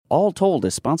All Told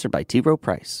is sponsored by T. Rowe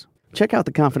Price. Check out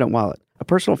The Confident Wallet, a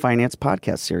personal finance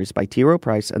podcast series by T. Rowe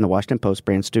Price and the Washington Post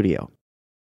brand studio.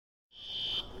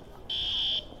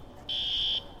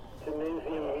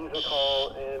 Gymnasium, music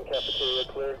hall, and cafeteria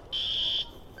clear.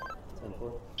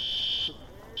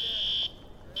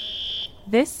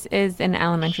 This is an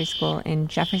elementary school in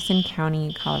Jefferson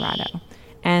County, Colorado,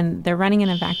 and they're running an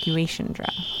evacuation drill.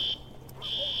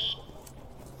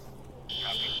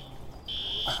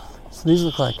 So these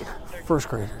look like first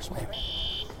graders, maybe.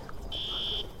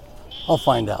 I'll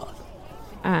find out.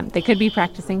 They could be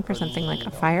practicing for something like a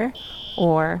fire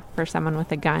or for someone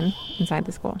with a gun inside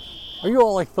the school. Are you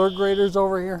all like third graders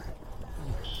over here?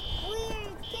 We're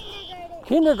kindergartners.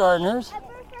 Kindergartners?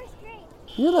 Upper first grade.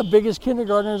 You're the biggest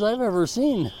kindergartners I've ever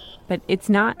seen. But it's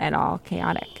not at all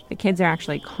chaotic. The kids are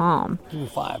actually calm. Give me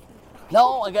 5.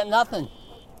 No, I got nothing.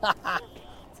 I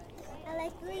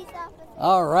like police officers.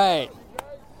 All right.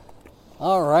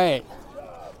 All right.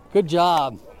 Good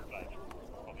job.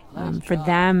 For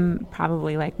them,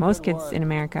 probably like most kids in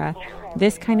America,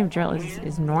 this kind of drill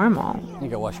is normal. You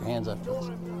gotta wash your hands after this.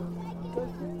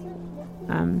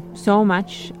 So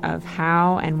much of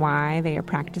how and why they are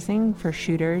practicing for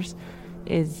shooters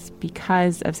is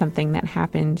because of something that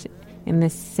happened in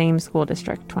this same school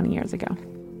district 20 years ago.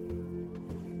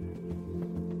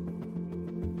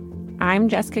 I'm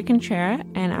Jessica Contrera,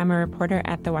 and I'm a reporter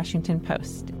at the Washington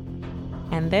Post.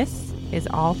 And this is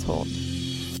All Told.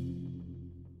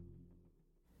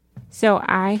 So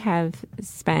I have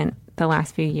spent the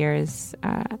last few years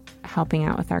helping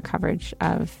out with our coverage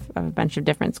of a bunch of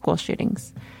different school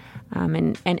shootings.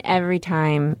 And every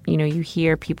time, you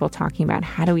hear people talking about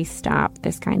how do we stop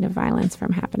this kind of violence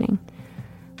from happening.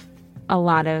 A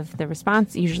lot of the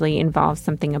response usually involves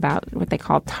something about what they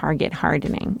call target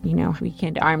hardening. We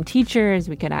could arm teachers,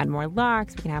 we could add more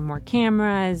locks, we could have more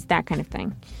cameras, that kind of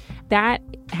thing. That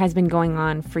has been going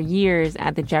on for years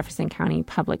at the Jefferson County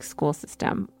public school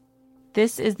system.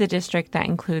 This is the district that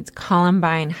includes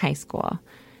Columbine High School,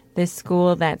 this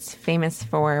school that's famous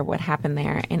for what happened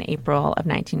there in April of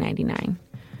 1999.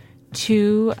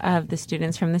 2 of the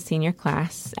students from the senior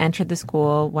class entered the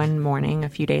school one morning a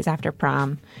few days after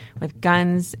prom with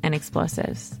guns and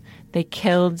explosives. They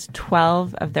killed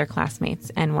 12 of their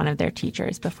classmates and one of their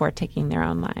teachers before taking their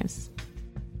own lives.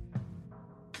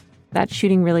 That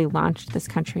shooting really launched this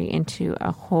country into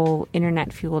a whole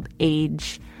internet-fueled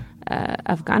age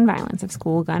of gun violence, of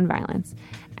school gun violence.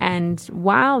 And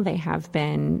while they have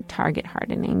been target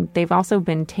hardening, they've also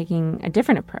been taking a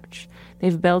different approach.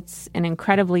 They've built an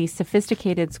incredibly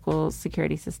sophisticated school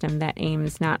security system that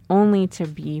aims not only to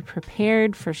be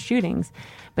prepared for shootings,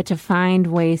 but to find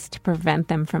ways to prevent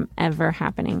them from ever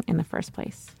happening in the first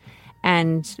place.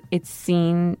 And it's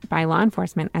seen by law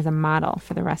enforcement as a model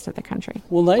for the rest of the country.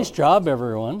 Well, nice job,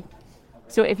 everyone.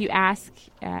 So if you ask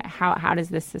how does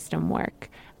this system work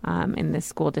in this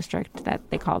school district that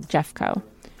they call Jeffco,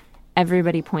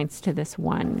 everybody points to this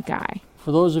one guy.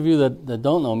 For those of you that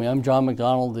don't know me, I'm John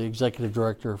McDonald, the Executive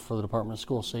Director for the Department of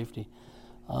School Safety.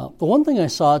 The one thing I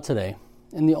saw today,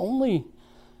 and the only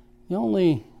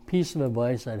piece of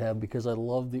advice I'd have, because I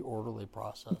love the orderly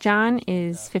process. John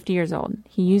is 50 years old.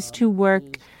 He used to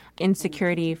work in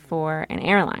security for an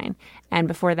airline, and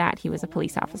before that he was a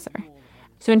police officer.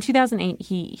 So in 2008,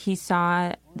 he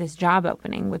saw this job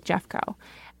opening with Jeffco,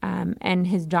 and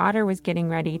his daughter was getting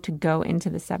ready to go into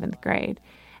the 7th grade.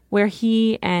 Where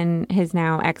he and his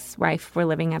now ex-wife were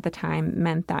living at the time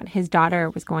meant that his daughter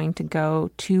was going to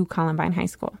go to Columbine High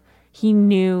School. He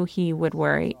knew he would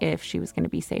worry if she was going to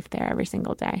be safe there every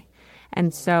single day.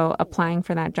 And so applying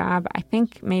for that job, I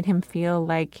think, made him feel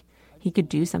like he could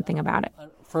do something about it.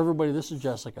 For everybody, this is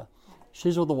Jessica.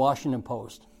 She's with the Washington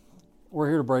Post. We're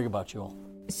here to brag about you all.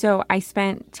 So I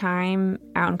spent time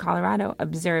out in Colorado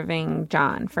observing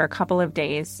John for a couple of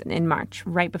days in March,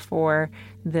 right before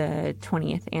the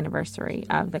 20th anniversary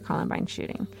of the Columbine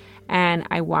shooting. And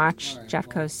I watched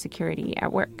Jeffco's security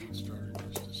at work.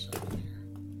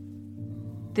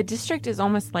 The district is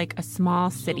almost like a small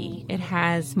city. It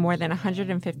has more than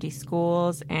 150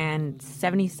 schools and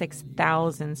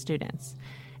 76,000 students.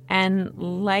 And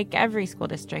like every school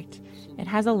district, it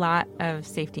has a lot of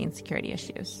safety and security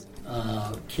issues.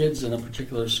 Kids in a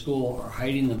particular school are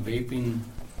hiding the vaping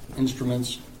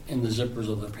instruments in the zippers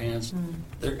of their pants.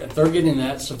 If they're getting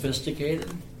that sophisticated,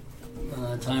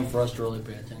 time for us to really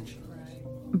pay attention.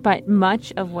 But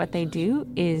much of what they do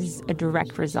is a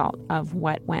direct result of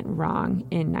what went wrong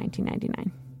in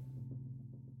 1999.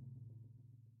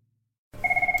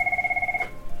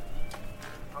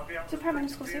 Department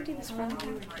of School Safety, this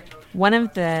friend. One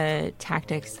of the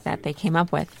tactics that they came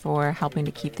up with for helping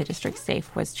to keep the district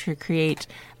safe was to create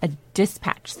a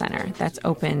dispatch center that's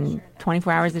open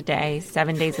 24 hours a day,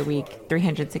 7 days a week,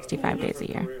 365 days a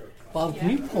year. Bob, can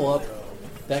you pull up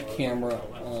that camera,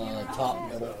 top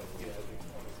middle?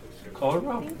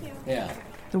 Colorado? Yeah.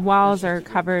 The walls are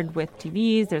covered with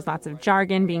TVs. There's lots of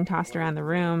jargon being tossed around the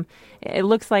room. It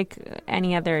looks like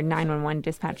any other 911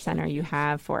 dispatch center you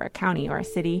have for a county or a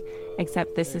city,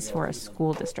 except this is for a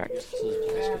school district.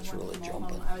 It's really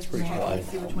jumping. It's pretty quiet.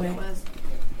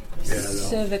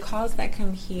 So the calls that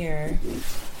come here...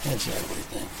 It's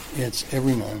everything. It's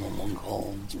every 911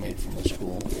 call that's made from the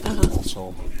school.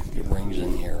 Also, it rings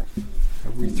in here.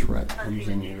 Every threat comes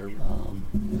in here.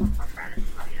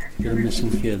 Get a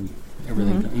missing kid.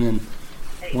 Everything. And then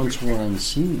once we're on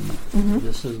scene,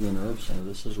 this is the nerve center.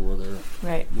 This is where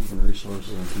they're moving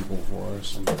resources and people for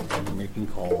us and making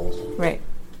calls. Right.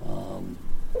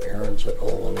 Parents are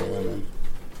calling in, and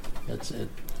that's it.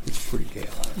 It's pretty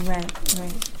chaotic. Right.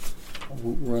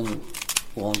 We're on the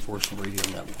law enforcement radio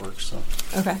network, so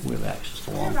Okay. we have access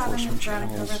to law enforcement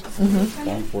channels.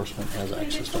 Law enforcement has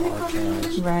access to our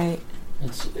channels. Right.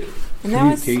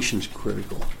 Communication's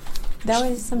critical. That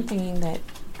was something that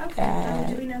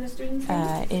Do we know the students'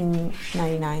 names? in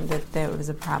 99 that there was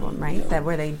a problem, right? Yeah. That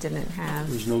where they didn't have...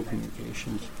 There's no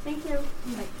communications. Thank you.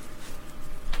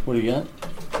 What do you got?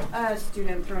 A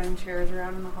student throwing chairs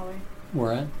around in the hallway.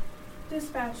 Where at?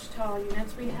 Dispatch to all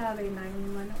units. We have a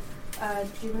 911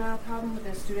 juvenile problem with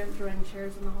a student throwing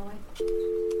chairs in the hallway.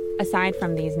 Aside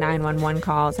from these 911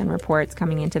 calls and reports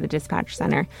coming into the dispatch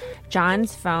center,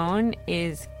 John's phone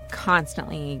is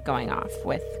constantly going off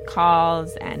with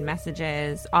calls and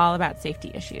messages all about safety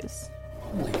issues.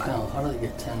 Holy cow, how did I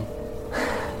get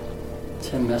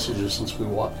 10 messages since we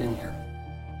walked in here?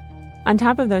 On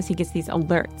top of those, he gets these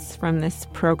alerts from this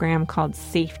program called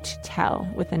Safe to Tell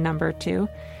with a number 2.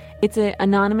 It's an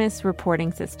anonymous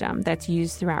reporting system that's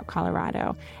used throughout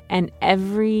Colorado. And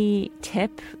every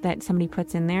tip that somebody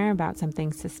puts in there about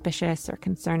something suspicious or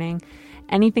concerning,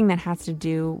 anything that has to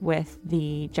do with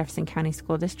the Jefferson County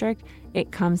School District,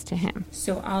 it comes to him.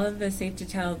 So all of the Safe to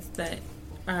Tells that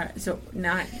are,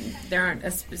 there aren't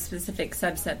a specific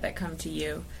subset that come to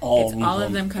you. All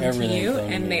of them come to you,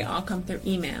 and they all come through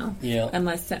email. Yeah.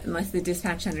 Unless the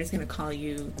dispatch center is going to call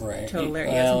you to alert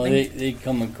you. Well, they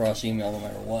come across email no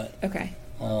matter what. Okay.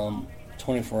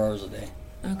 24 hours a day.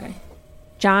 Okay.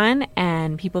 John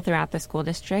and people throughout the school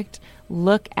district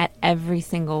look at every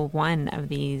single one of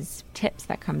these tips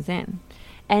that comes in.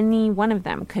 Any one of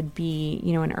them could be,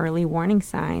 an early warning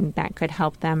sign that could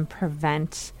help them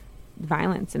prevent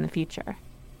violence in the future.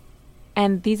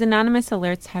 And these anonymous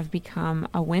alerts have become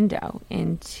a window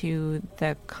into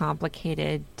the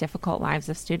complicated, difficult lives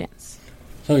of students.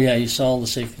 So yeah, you saw all the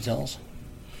safety tells?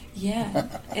 Yeah.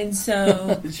 And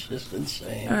so... It's just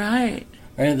insane. All right.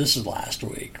 And this is last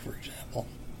week, for example.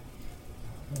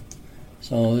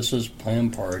 So this was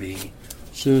planned party,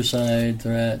 suicide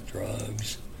threat,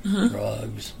 drugs,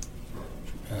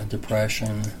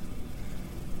 depression,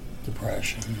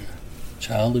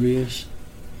 child abuse,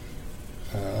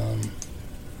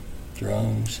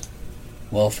 drugs,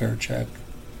 welfare check,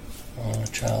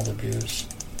 child abuse,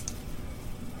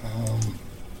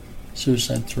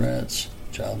 suicide threats,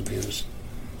 child abuse,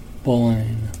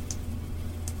 bullying,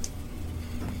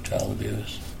 child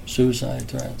abuse, suicide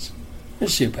threats. You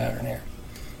see a pattern here.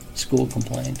 School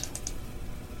complaint,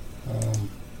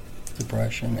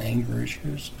 depression, anger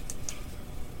issues,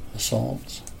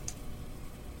 assaults,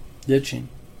 ditching.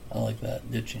 I like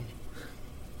that, ditching.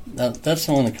 Now, that's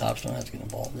the one the cops don't have to get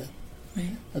involved in.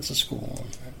 Right. That's a school one.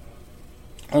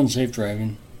 Right? Unsafe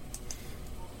driving,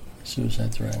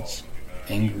 suicide threats,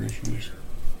 anger issues,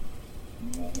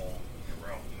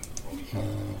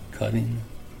 cutting,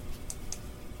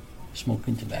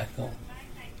 smoking tobacco.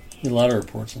 A lot of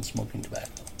reports on smoking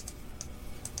tobacco.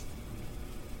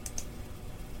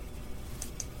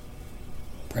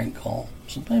 Prank call.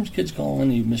 Sometimes kids call in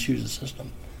and you misuse the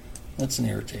system. That's an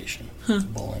irritation.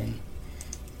 Bullying,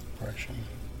 depression.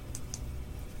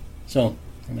 So,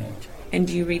 And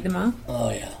do you read them all? Oh,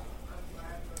 yeah.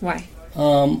 Why?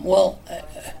 Well,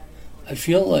 I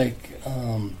feel like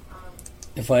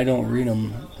if I don't read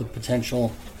them, the potential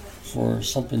for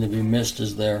something to be missed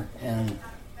is there, and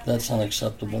that's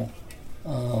unacceptable.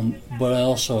 But I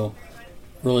also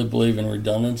really believe in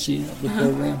redundancy of the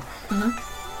program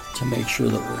to make sure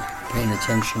that we're paying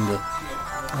attention to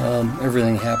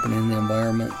everything happening in the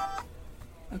environment.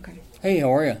 Okay. Hey,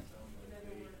 how are you?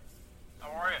 How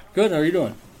are you? Good, how are you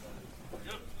doing?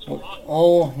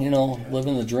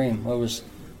 Living the dream.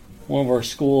 One of our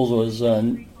schools was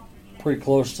pretty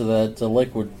close to that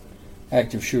Lakewood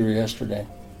active shooter yesterday.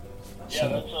 Yeah,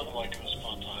 that sounded like it was a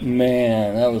fun time.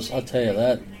 Man, I'll tell you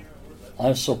that,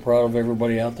 I'm so proud of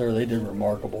everybody out there. They did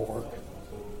remarkable work.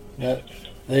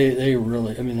 They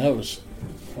really, I mean, it was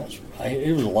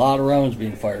a lot of rounds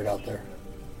being fired out there.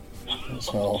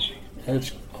 So,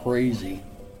 it's crazy.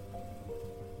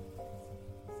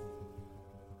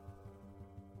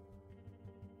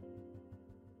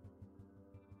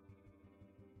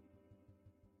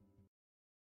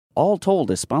 All Told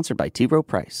is sponsored by T. Rowe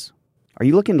Price. Are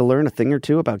you looking to learn a thing or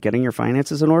two about getting your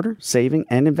finances in order, saving,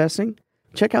 and investing?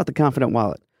 Check out The Confident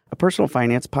Wallet, a personal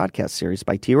finance podcast series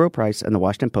by T. Rowe Price and the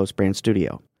Washington Post brand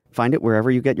studio. Find it wherever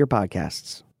you get your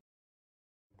podcasts.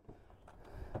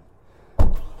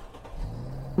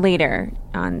 Later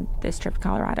on this trip to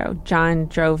Colorado, John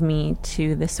drove me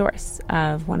to the source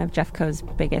of one of Jeffco's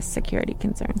biggest security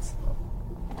concerns.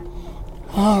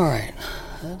 All right,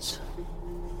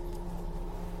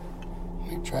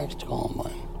 make tracks to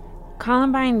Columbine.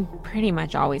 Columbine pretty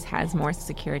much always has more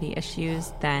security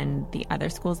issues than the other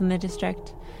schools in the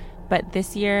district. But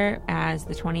this year, as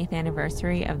the 20th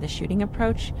anniversary of the shooting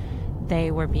approached,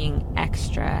 they were being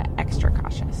extra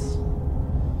cautious.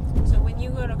 So when you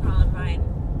go to Columbine,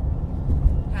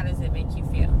 how does it make you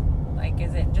feel? Like,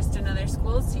 is it just another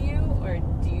school to you, or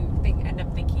do you end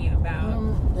up thinking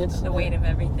about the weight of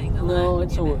everything? No,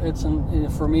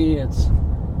 for me, it's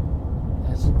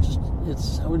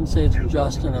I wouldn't say it's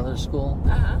just another school,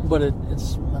 but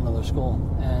it's another school,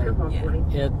 and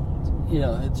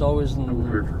it's always in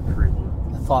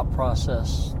the thought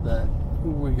process that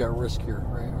we got risk here,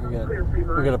 right?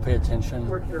 We got to pay attention,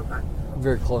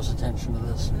 very close attention to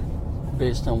this,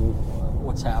 based on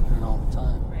what's happening all the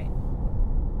time. Right.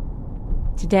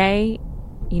 Today,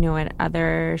 at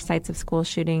other sites of school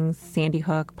shootings, Sandy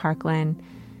Hook, Parkland,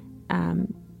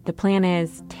 the plan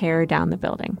is tear down the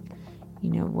building.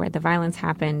 Where the violence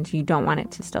happened, you don't want it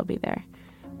to still be there.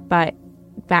 But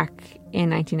back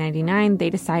in 1999, they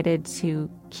decided to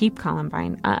keep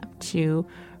Columbine up, to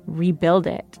rebuild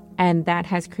it. And that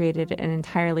has created an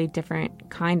entirely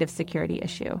different kind of security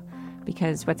issue,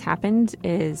 because what's happened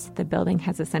is the building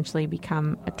has essentially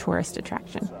become a tourist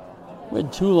attraction. We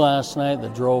had two last night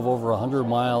that drove over 100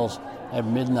 miles at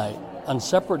midnight on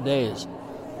separate days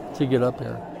to get up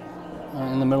here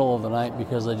in the middle of the night,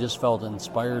 because they just felt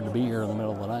inspired to be here in the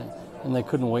middle of the night, and they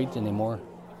couldn't wait anymore.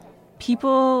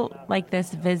 People like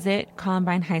this visit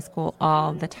Columbine High School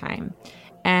all the time.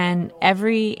 And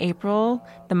every April,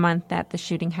 the month that the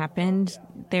shooting happened,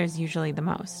 there's usually the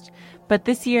most. But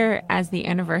this year, as the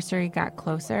anniversary got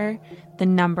closer, the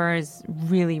numbers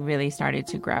really started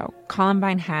to grow.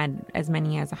 Columbine had as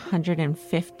many as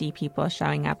 150 people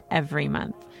showing up every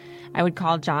month. I would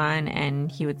call John, and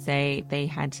he would say they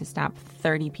had to stop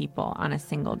 30 people on a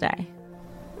single day.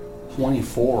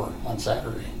 24 on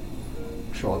Saturday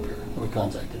show up here that we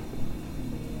contacted.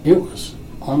 It was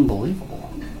unbelievable.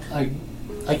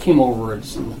 I came over at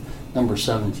number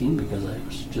 17 because I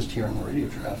was just hearing the radio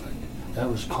traffic. That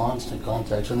was constant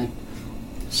contacts. I think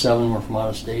 7 were from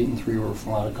out of state and 3 were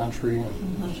from out of country,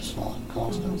 and it was just not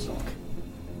constant. So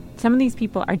some of these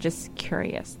people are just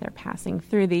curious. They're passing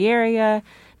through the area.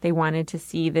 They wanted to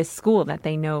see this school that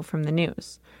they know from the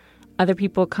news. Other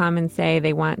people come and say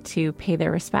they want to pay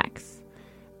their respects.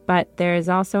 But there is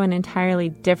also an entirely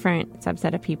different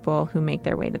subset of people who make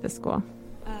their way to the school.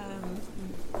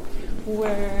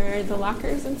 Were the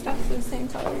lockers and stuff the same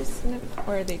colors,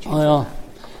 or are they changed? Well,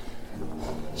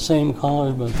 same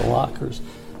colors, but the lockers.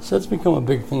 So that's become a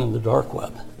big thing in the dark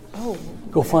web. Oh.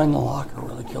 Go find the locker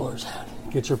where the killer's had.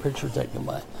 Get your picture taken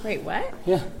by. Wait, what?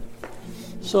 Yeah.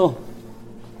 So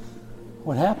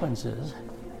what happens is,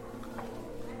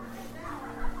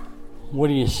 what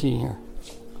do you see here?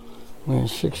 We're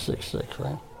 666,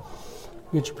 right?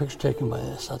 Get your picture taken by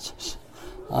this. That's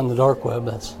on the dark web.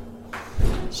 That's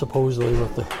supposedly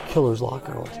what the killer's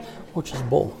locker was, which is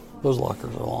bull. Those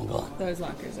lockers are long gone. Those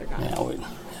lockers are gone.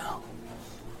 Yeah.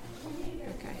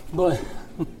 Okay. But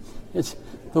it's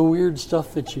the weird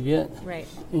stuff that you get, right?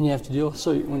 And you have to deal with.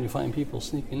 So when you find people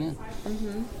sneaking in,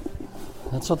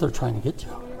 that's what they're trying to get to.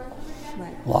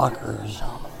 Right. Lockers,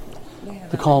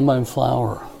 the Columbine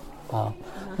flower.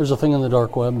 There's a thing on the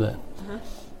dark web that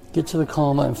get to the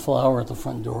Columbine flower at the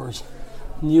front doors,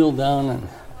 kneel down and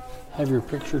have your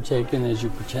picture taken as you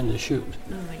pretend to shoot.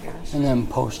 Oh my gosh. And then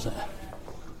post it.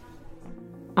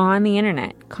 On the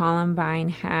internet, Columbine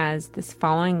has this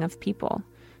following of people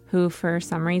who, for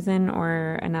some reason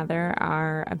or another,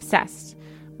 are obsessed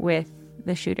with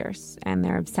the shooters, and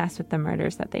they're obsessed with the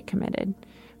murders that they committed.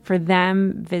 For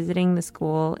them, visiting the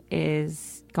school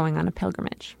is going on a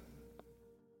pilgrimage.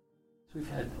 We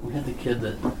had the kid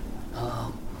that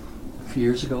a few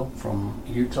years ago from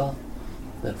Utah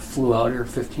that flew out here,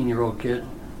 15-year-old kid.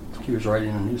 He was writing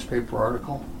a newspaper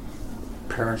article.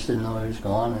 Parents didn't know he was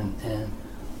gone, and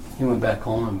he went back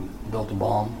home and built a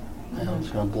bomb, and it was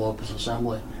going to blow up his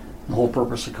assembly. And the whole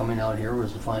purpose of coming out here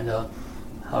was to find out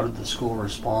how did the school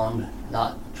respond,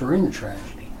 not during the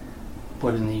tragedy,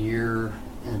 but in the year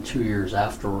and 2 years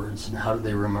afterwards, and how did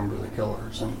they remember the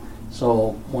killers. And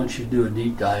so once you do a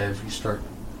deep dive, you start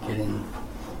getting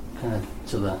kind of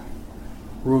to the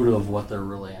root of what they're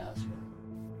really asking.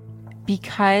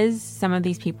 Because some of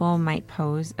these people might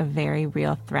pose a very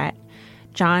real threat,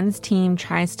 John's team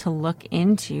tries to look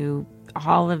into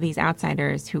all of these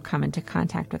outsiders who come into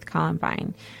contact with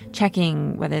Columbine,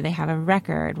 checking whether they have a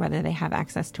record, whether they have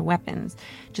access to weapons,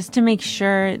 just to make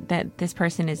sure that this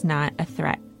person is not a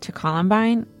threat to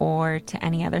Columbine or to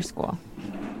any other school.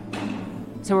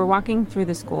 So we're walking through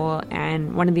the school,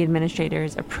 and one of the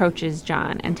administrators approaches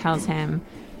John and tells him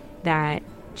that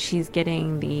she's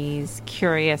getting these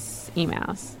curious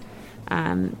emails.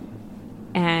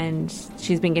 And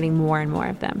she's been getting more and more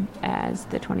of them as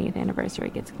the 20th anniversary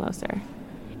gets closer.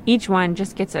 Each one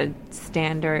just gets a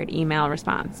standard email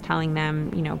response telling them,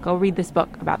 go read this book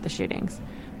about the shootings.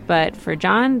 But for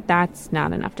John, that's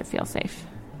not enough to feel safe.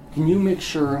 Can you make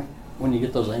sure when you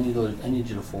get those, I need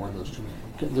you to forward those to me.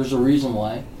 There's a reason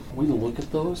why. We look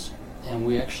at those and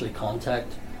we actually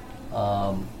contact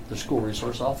the school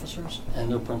resource officers and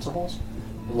their principals.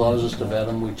 It allows us to vet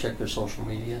them. We check their social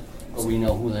media, but we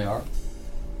know who they are.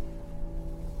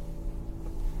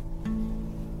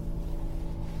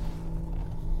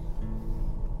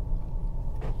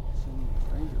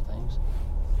 Stranger things.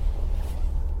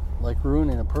 Like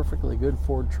ruining a perfectly good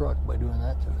Ford truck by doing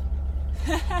that to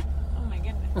it. Oh my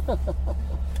goodness.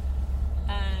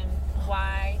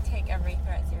 Why take every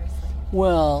threat seriously?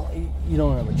 Well, you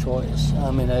don't have a choice.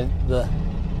 I mean,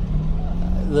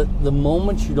 the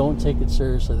moment you don't take it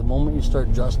seriously, the moment you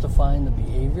start justifying the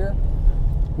behavior,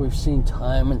 we've seen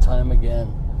time and time again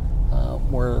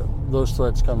where those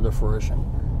threats come to fruition.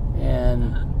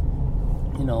 And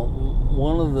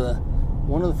one of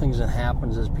the things that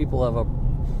happens is people have a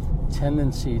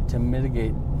tendency to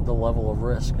mitigate the level of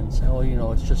risk and say, oh,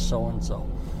 it's just so and so.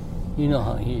 You know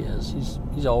how he is.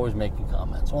 He's always making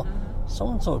comments. Well,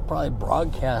 so-and-so is probably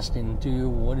broadcasting to you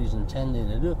what he's intending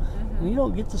to do. And you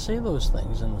don't get to say those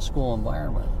things in the school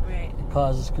environment. Right. It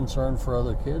causes concern for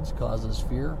other kids, causes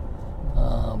fear,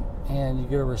 and you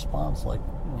get a response like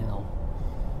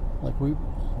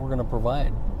we're going to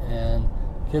provide. And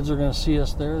kids are going to see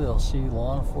us there. They'll see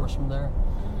law enforcement there.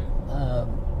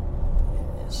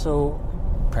 So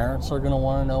parents are going to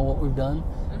want to know what we've done.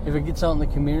 If it gets out in the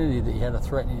community that you had a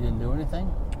threat and you didn't do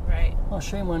anything, right? Well,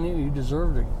 shame on you. You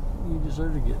deserve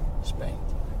to get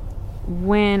spanked.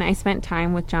 When I spent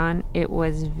time with John, it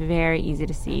was very easy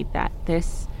to see that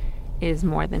this is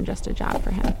more than just a job for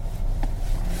him.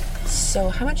 So,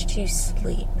 how much do you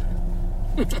sleep?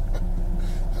 Not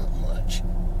much.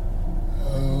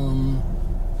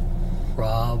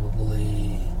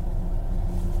 Probably,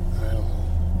 I don't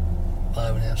know,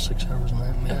 5.5, 6 hours a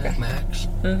night, max.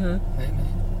 Maybe.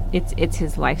 It's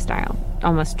his lifestyle,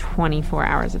 almost 24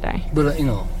 hours a day. But,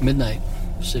 midnight,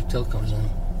 Safe Tail comes in.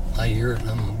 I hear it and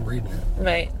I'm reading it.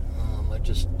 Right.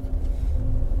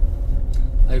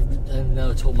 I've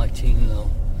now told my team, though,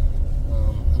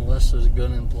 unless there's a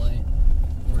gun in play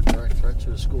or a direct threat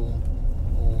to a school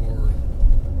or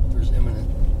there's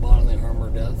imminent bodily harm or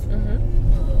death,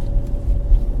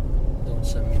 don't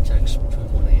send me texts between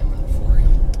 1 a.m. and 4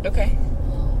 a.m. Okay.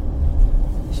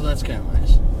 So that's kind of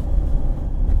nice.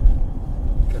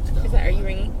 Are you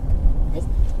ringing?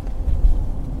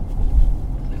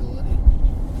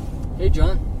 Hey,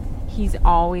 John. He's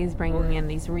always bringing in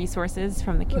these resources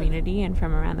from the community and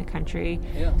from around the country,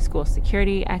 school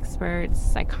security experts,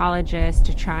 psychologists,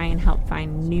 to try and help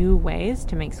find new ways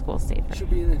to make schools safer. Should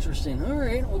be interesting. All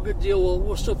right, well, good deal.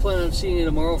 We'll still plan on seeing you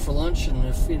tomorrow for lunch, and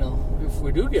if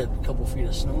we do get a couple feet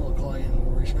of snow, I'll call you and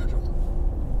we'll reschedule.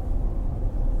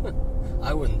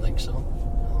 I wouldn't think so.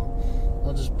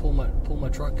 I'll just pull my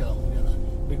truck out. We got a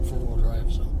big 4-wheel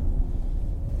drive, so.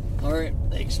 All right,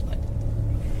 thanks. Bye.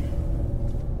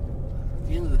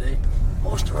 At the end of the day,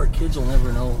 most of our kids will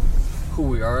never know who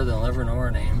we are. They'll never know our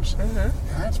names. And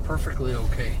that's perfectly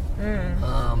okay.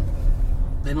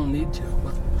 They don't need to.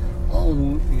 But all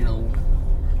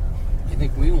I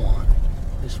think we want,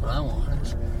 at least what I want,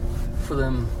 is for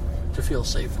them to feel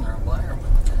safe in their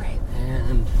environment. Right.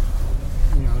 And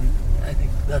I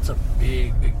think that's a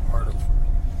big, big part of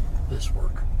this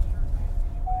work.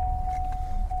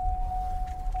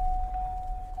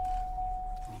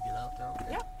 Can you get out there?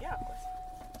 Okay? Yeah, of course.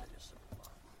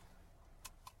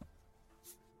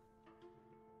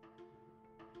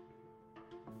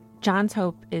 John's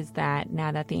hope is that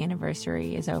now that the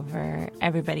anniversary is over,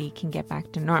 everybody can get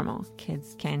back to normal.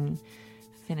 Kids can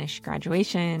finish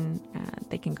graduation,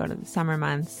 they can go to the summer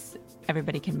months,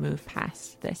 everybody can move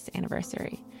past this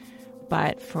anniversary.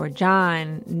 But for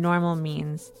John, normal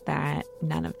means that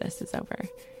none of this is over.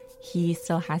 He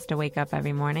still has to wake up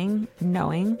every morning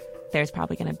knowing there's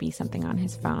probably going to be something on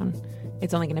his phone.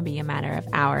 It's only going to be a matter of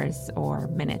hours or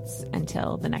minutes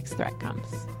until the next threat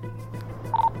comes.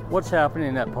 What's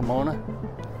happening at Pomona?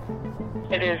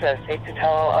 It is safe to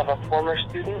tell of a former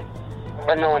student,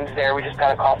 but no one's there. We just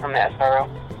got a call from the SRO.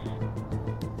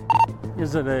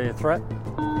 Is it a threat?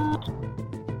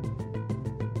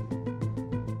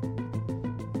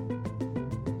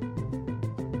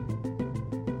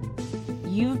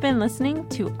 You've been listening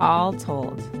to All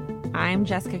Told. I'm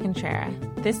Jessica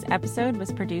Contrera. This episode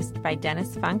was produced by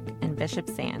Dennis Funk and Bishop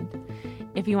Sand.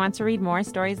 If you want to read more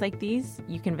stories like these,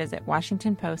 you can visit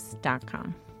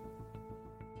WashingtonPost.com.